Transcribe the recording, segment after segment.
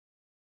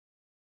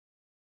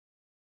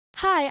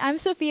Hi, I'm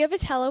Sophia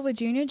Vitello with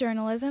Junior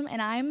Journalism,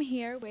 and I'm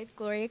here with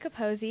Gloria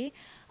Capozzi.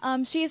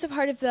 She is a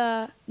part of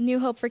the New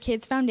Hope for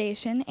Kids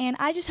Foundation, and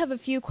I just have a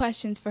few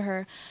questions for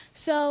her.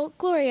 So,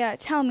 Gloria,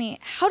 tell me,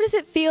 how does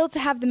it feel to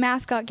have the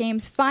mascot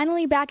games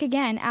finally back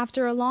again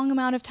after a long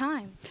amount of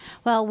time?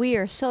 Well, we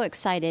are so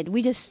excited.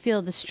 We just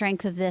feel the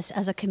strength of this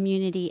as a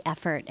community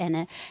effort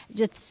and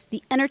just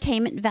the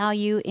entertainment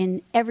value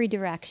in every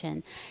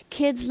direction.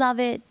 Kids love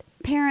it.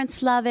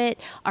 Parents love it.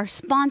 Our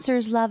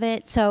sponsors love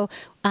it. So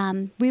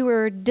we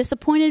were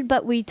disappointed,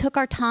 but we took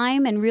our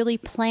time and really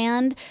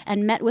planned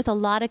and met with a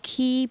lot of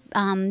key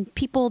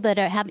people that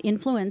have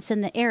influence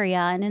in the area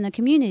and in the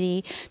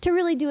community to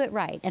really do it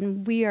right.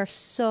 And we are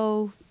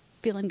so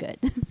feeling good.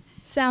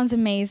 Sounds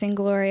amazing,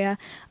 Gloria.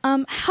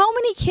 How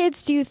many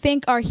kids do you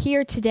think are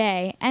here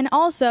today? And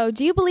also,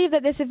 do you believe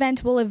that this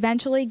event will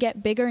eventually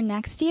get bigger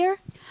next year?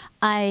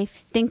 I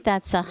think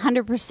that's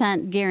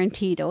 100%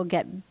 guaranteed it will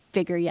get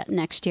bigger yet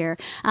next year.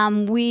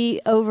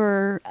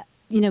 Over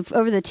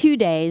the 2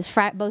 days,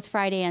 both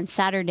Friday and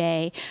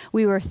Saturday,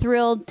 we were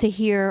thrilled to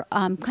hear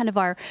kind of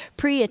our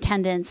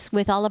pre-attendance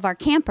with all of our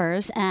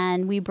campers,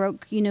 and we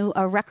broke,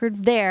 a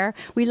record there.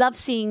 We love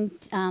seeing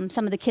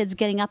some of the kids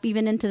getting up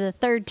even into the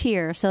third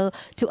tier. So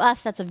to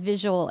us, that's a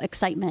visual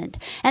excitement.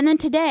 And then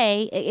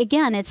today,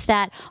 again, it's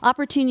that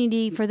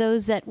opportunity for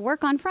those that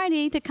work on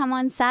Friday to come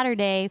on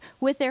Saturday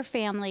with their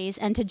families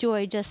and to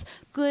enjoy just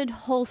good,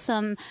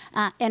 wholesome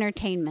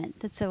entertainment.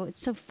 It's so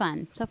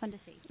fun to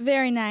see.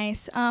 Very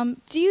nice.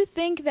 Do you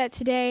think that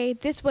today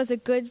this was a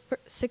good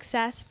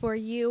success for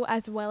you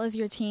as well as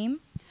your team?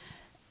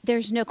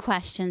 There's no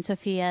question,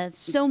 Sophia.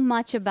 So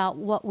much about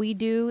what we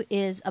do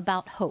is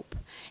about hope,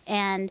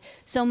 and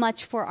so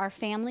much for our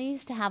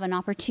families to have an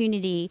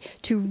opportunity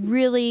to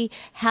really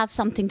have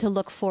something to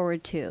look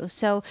forward to.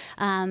 So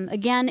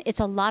again, it's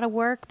a lot of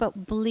work,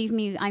 but believe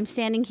me, I'm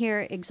standing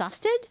here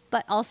exhausted,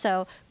 but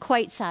also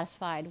quite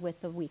satisfied with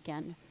the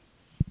weekend.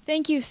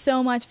 Thank you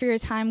so much for your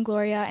time,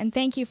 Gloria, and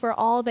thank you for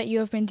all that you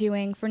have been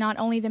doing for not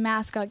only the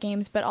mascot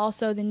games, but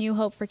also the New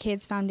Hope for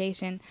Kids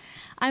Foundation.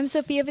 I'm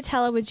Sophia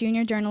Vitello with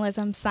Junior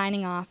Journalism,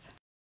 signing off.